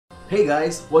Hey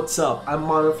guys, what's up? I'm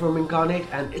Manav from INKARNATE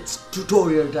and it's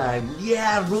tutorial time.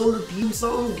 Yeah, roll the theme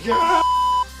song. Yeah.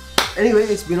 Anyway,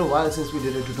 it's been a while since we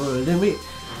did a tutorial, didn't we?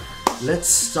 Let's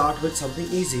start with something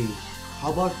easy.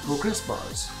 How about progress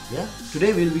bars? Yeah?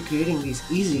 Today we'll be creating these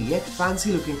easy yet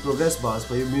fancy looking progress bars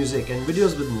for your music and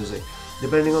videos with music.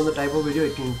 Depending on the type of video,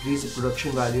 it can increase the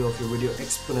production value of your video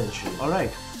exponentially.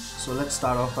 Alright, so let's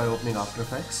start off by opening After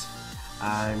Effects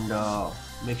and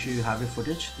make sure you have your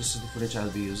footage. This is the footage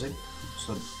I'll be using.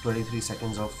 So 23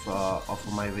 seconds of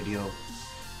my video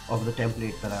of the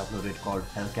template that I uploaded called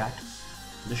Hellcat.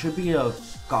 There should be a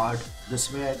card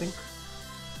this way, I think,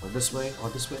 or this way, or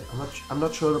this way. I'm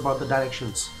not sure about the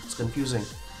directions. It's confusing.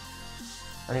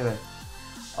 Anyway,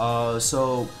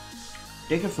 so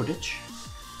take your footage.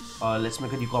 Let's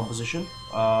make a new composition.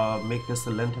 Make this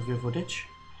the length of your footage.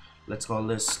 Let's call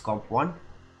this comp 1.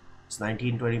 It's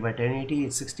 1920 by 1080.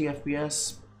 It's 60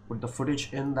 fps. Put the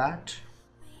footage in that,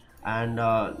 and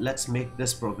let's make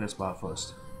this progress bar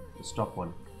first. Let's top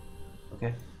one.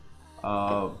 Okay.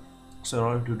 So in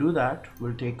order to do that,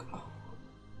 we'll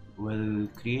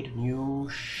create a new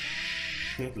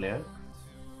shape layer,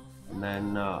 and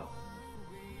then go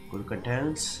to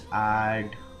contents,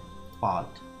 add path,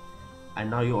 and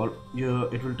now it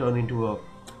will turn into a.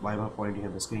 Why am I pointing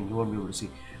at the screen? You won't be able to see,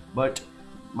 but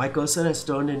my cursor has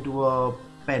turned into a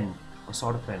pen, a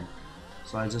sort of pen.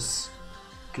 So I just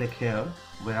click here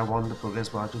where I want the progress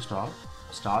bar to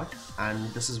start,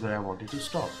 and this is where I want it to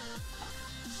stop.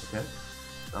 Okay.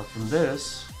 Now from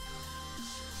this,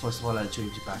 first of all, I'll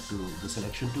change it back to the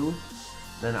selection tool.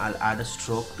 Then I'll add a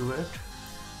stroke to it.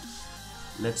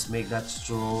 Let's make that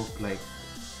stroke like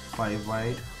 5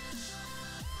 wide.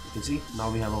 You can see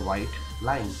now we have a white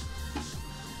line.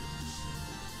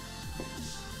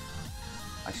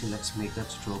 Actually, let's make that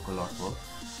stroke a lot more.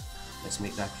 Let's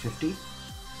make that 50,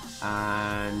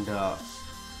 and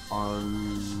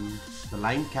on the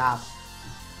line cap,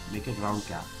 make it round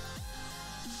cap.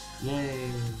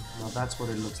 Yay! Now that's what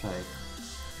it looks like.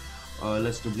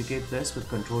 Let's duplicate this with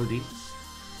Ctrl D.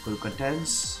 Go to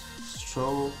contents,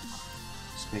 stroke.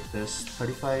 Let's make this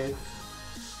 35.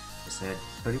 I said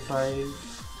 35.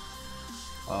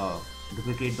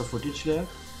 Duplicate the footage layer.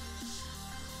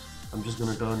 I'm just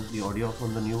gonna turn the audio off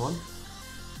on the new one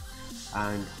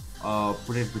and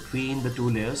put it between the two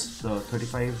layers, the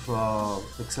 35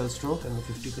 pixel stroke and the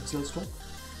 50 pixel stroke.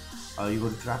 You go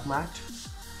to track matte,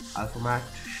 alpha matte,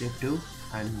 shape 2,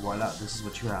 and voila, this is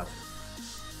what you have.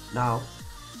 Now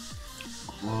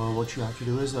what you have to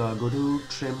do is go to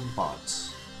trim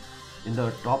parts. In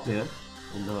the top layer,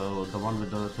 in the one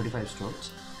with the 35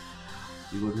 strokes,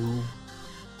 you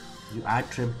add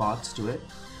trim parts to it.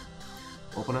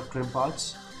 Open up trim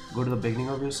parts, go to the beginning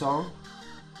of your song.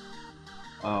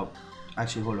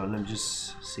 Actually, hold on, let me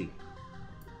just see.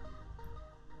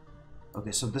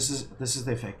 Okay, so this is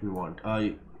the effect we want.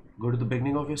 Go to the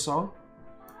beginning of your song,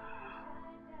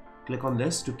 click on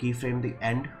this to keyframe the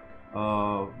end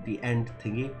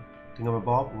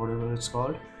thingamabob, whatever it's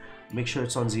called. Make sure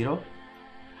it's on 0.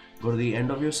 Go to the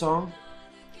end of your song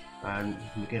and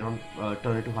make it on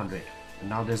turn it to 100. And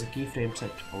now there's a keyframe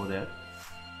set over there.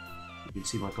 You can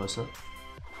see my cursor.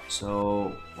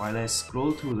 So while I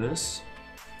scroll through this,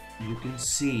 you can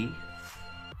see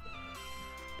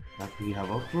that we have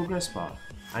a progress bar.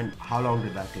 And how long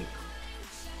did that take?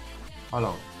 How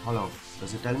long?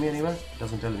 Does it tell me anywhere? It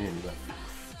doesn't tell me anywhere.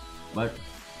 But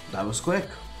that was quick,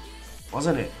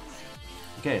 wasn't it?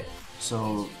 Okay,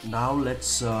 so now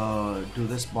let's do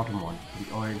this bottom one,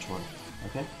 the orange one.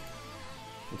 Okay,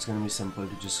 it's gonna be simple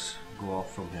to just go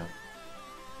off from here.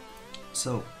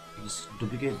 So just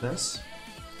duplicate this,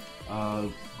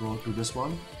 go to this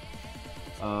one,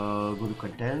 go to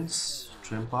contents,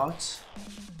 trim parts,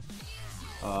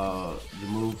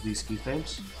 remove these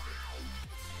keyframes,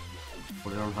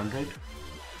 put it on 100,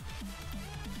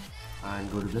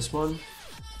 and go to this one,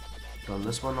 turn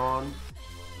this one on,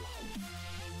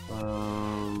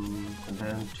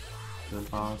 content, trim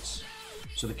parts.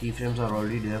 So the keyframes are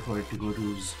already there for it to go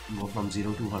from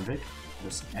 0 to 100.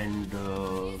 This end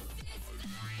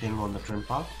thing on the trim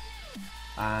part,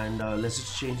 and let's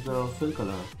just change the fill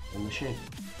color and the shape,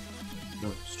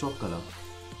 the stroke color.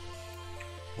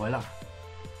 Voila,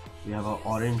 we have an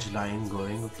orange line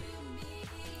going.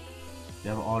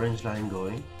 The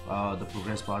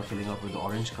progress bar filling up with the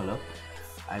orange color.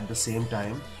 At the same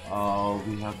time,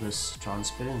 we have this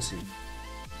transparency.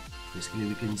 Basically,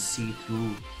 we can see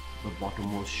through the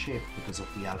bottommost shape because of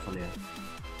the alpha layer.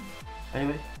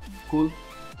 Anyway, cool.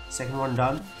 Second one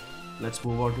done. Let's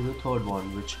move on to the third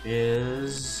one, which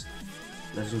is,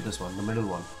 let's do this one, the middle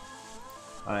one.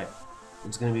 Alright,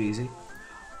 it's gonna be easy.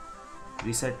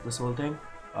 Reset this whole thing,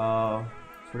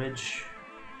 Footage,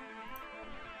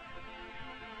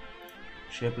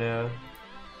 shape layer,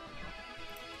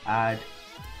 add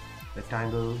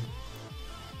rectangle.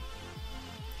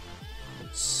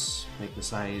 Let's make the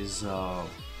size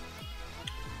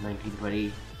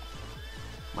 1920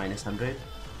 minus 100.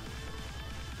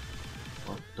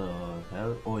 What the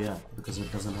hell? Oh yeah, because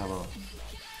it doesn't have a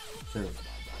fill,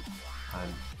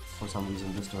 and for some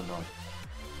reason this turned on.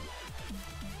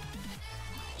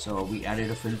 So we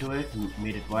added a fill to it,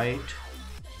 made it white.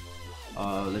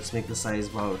 Let's make the size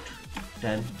about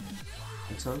 10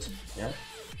 pixels. Yeah,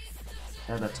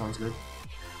 that sounds good.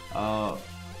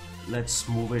 Let's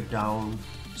move it down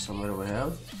somewhere over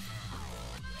here.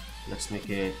 Let's make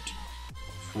it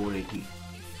 480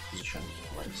 position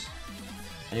wise.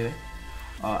 Anyway,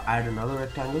 add another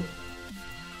rectangle.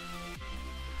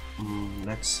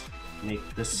 Let's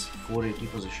make this 480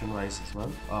 position wise as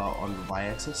well on the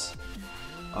y-axis.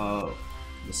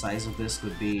 The size of this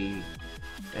could be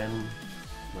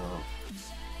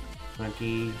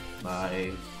 20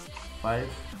 by 5,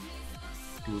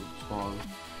 too small,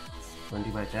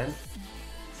 20 by 10.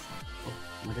 Oh,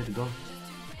 where did it go?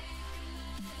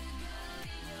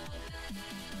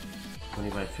 20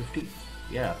 by 50.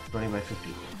 Yeah, 20 by 50.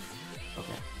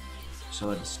 Okay,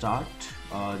 so at the start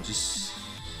just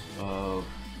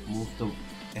move the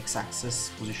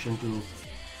x-axis position to,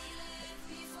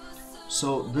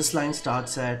 so this line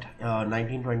starts at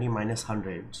 1920 minus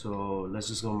 100, so let's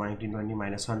just go 1920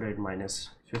 minus 100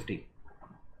 minus 50.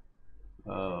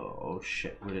 Oh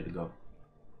shit, where did it go?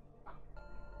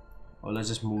 Oh, let's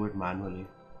just move it manually.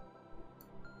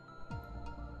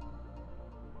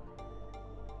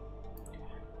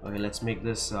 Okay, let's make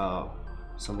this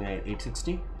something like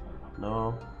 860.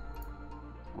 No,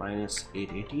 minus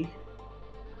 880.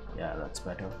 Yeah, that's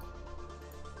better.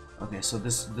 Okay, so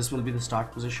this will be the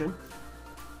start position.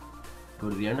 Go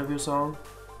to the end of your song.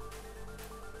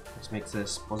 Let's make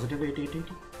this positive 880.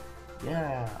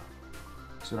 Yeah.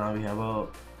 So now we have a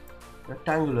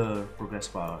rectangular progress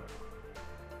bar.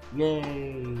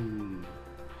 Yay!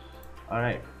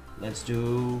 Alright, let's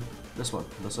do this one,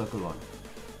 the circle one.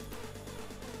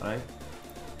 Alright.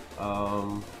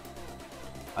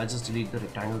 I'll just delete the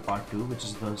rectangle part too, which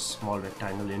is the small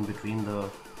rectangle in between the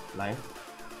line.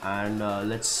 And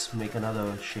let's make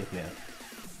another shape layer.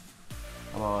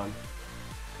 Come on.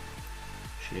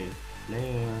 Shape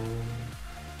layer.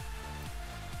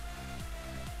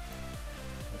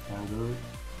 Rectangle.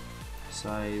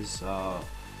 Size.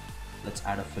 Let's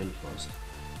add a fill first.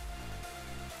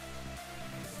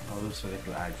 I always forget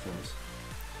to add fills.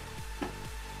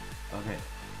 Okay.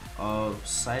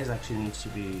 Size actually needs to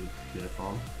be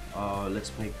uniform.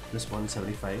 Let's make this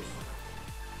 175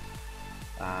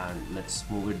 and let's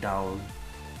move it down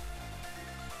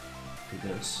to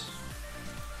this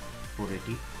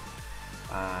 480,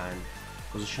 and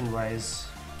position wise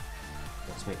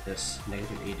let's make this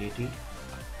negative 880.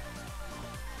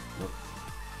 Nope.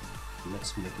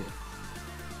 Let's make it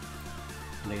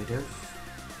negative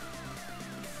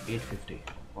 850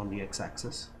 on the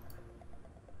x-axis.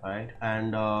 Alright,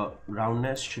 and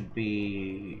roundness should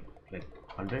be like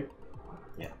 100.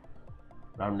 Yeah,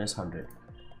 roundness 100.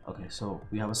 Okay, so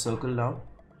we have a circle now.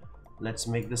 Let's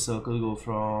make the circle go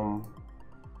from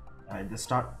at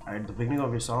the beginning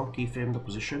of your song, keyframe the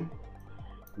position,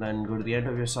 then go to the end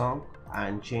of your song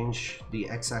and change the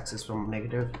x-axis from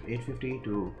negative 850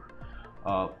 to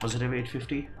positive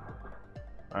 850.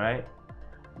 Alright,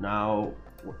 now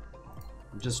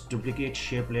just duplicate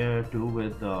shape layer 2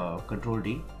 with Control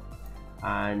D,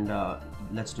 and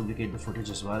let's duplicate the footage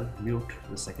as well. Mute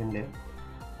the second layer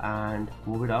and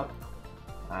move it up,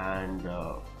 and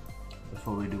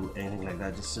before we do anything like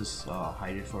that, just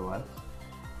hide it for a while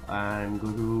and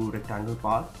go to rectangle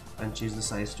path and change the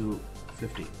size to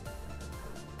 50.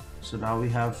 So now we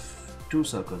have two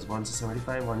circles, one's a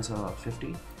 75, one's a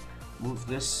 50. Move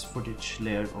this footage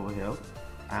layer over here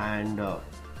and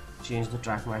change the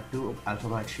track matte to alpha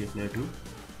matte shape layer 2.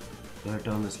 Gonna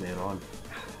turn this layer on.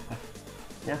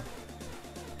 Yeah,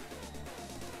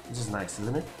 this is nice,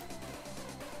 isn't it?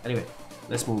 Anyway,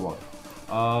 let's move on.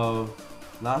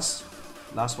 Last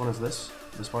one is this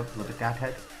one with the cat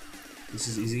head. This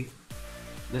is easy.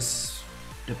 This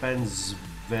depends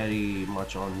very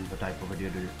much on the type of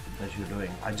video that you're doing.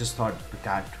 I just thought the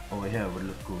cat over here would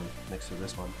look cool next to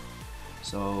this one,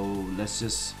 so let's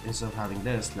just, instead of having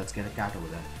this, let's get a cat over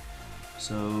there.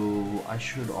 So I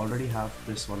should already have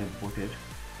this one imported.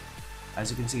 As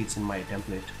you can see, it's in my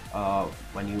template.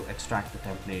 When you extract the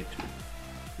template,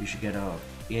 you should get a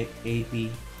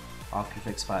AEP After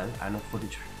Effects file and a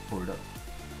footage folder.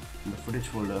 In the footage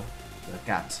folder, there are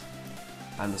cats,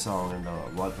 and the song and the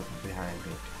wallpaper behind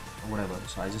it or whatever.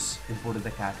 So I just imported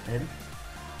the cat in.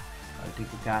 I'll take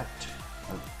the cat,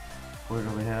 I'll put it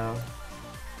over here.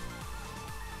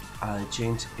 I'll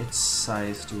change its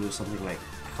size to something like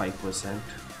 5%,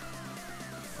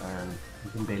 and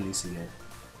you can barely see it.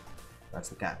 That's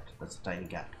the cat, that's a tiny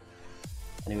cat.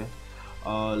 Anyway,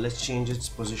 let's change its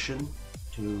position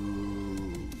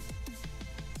to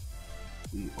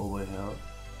be over here.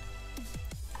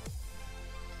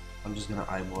 I'm just gonna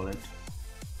eyeball it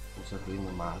instead of doing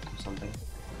the math or something.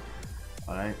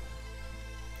 Alright.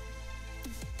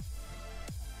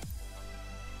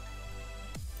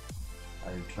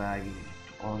 I'll drag it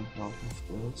on top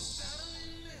of this.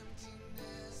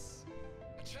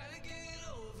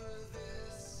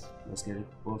 Let's get it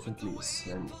perfectly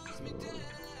centered.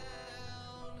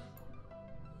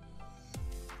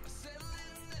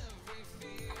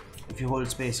 If you hold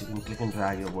space, you can click and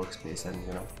drag your workspace and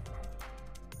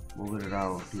move it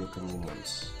around to your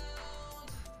convenience.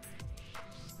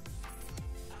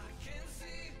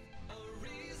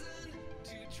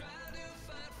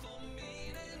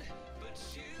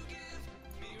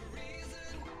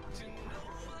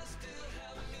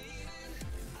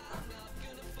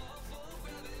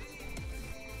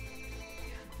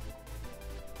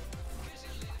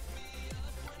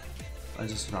 I'll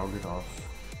just round it off.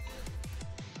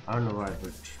 I don't know why,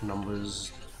 but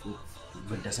numbers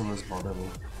with decimals bother me.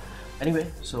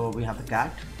 Anyway, so we have the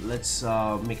cat. Let's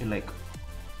make it like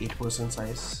 8%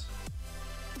 size,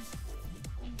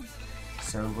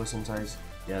 7% size.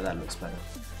 Yeah, that looks better.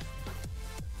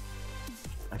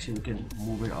 Actually, we can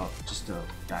move it up just a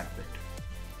tad bit.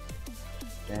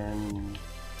 10,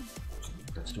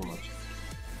 that's too much.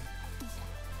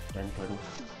 10, 20,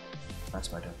 that's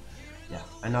better. Yeah,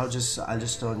 and now I'll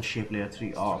just turn shape layer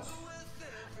 3 off.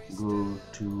 Go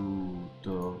to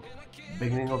the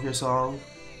beginning of your song,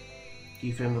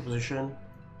 keyframe the position,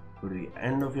 go to the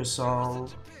end of your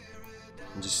song,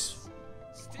 and just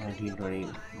 1920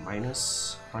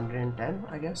 minus 110,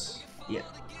 I guess. Yeah,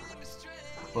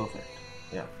 perfect.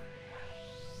 Yeah.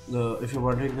 If you're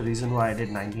wondering the reason why I did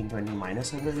 1920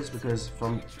 minus 100 is because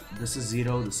from this is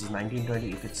 0, this is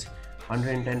 1920. If it's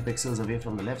 110 pixels away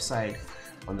from the left side,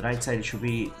 on the right side it should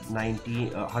be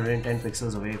 110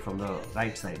 pixels away from the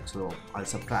right side, so I'll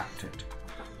subtract it,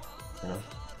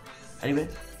 Anyway,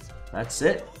 that's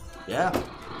it. Yeah,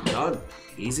 done.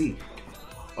 Easy.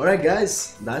 Alright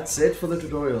guys, that's it for the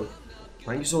tutorial.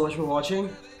 Thank you so much for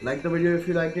watching. Like the video if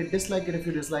you liked it, dislike it if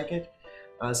you dislike it.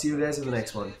 I'll see you guys in the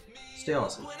next one. Stay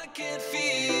awesome. When I can't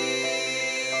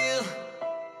feel,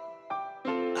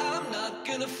 I'm not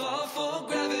gonna fall for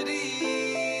gravity.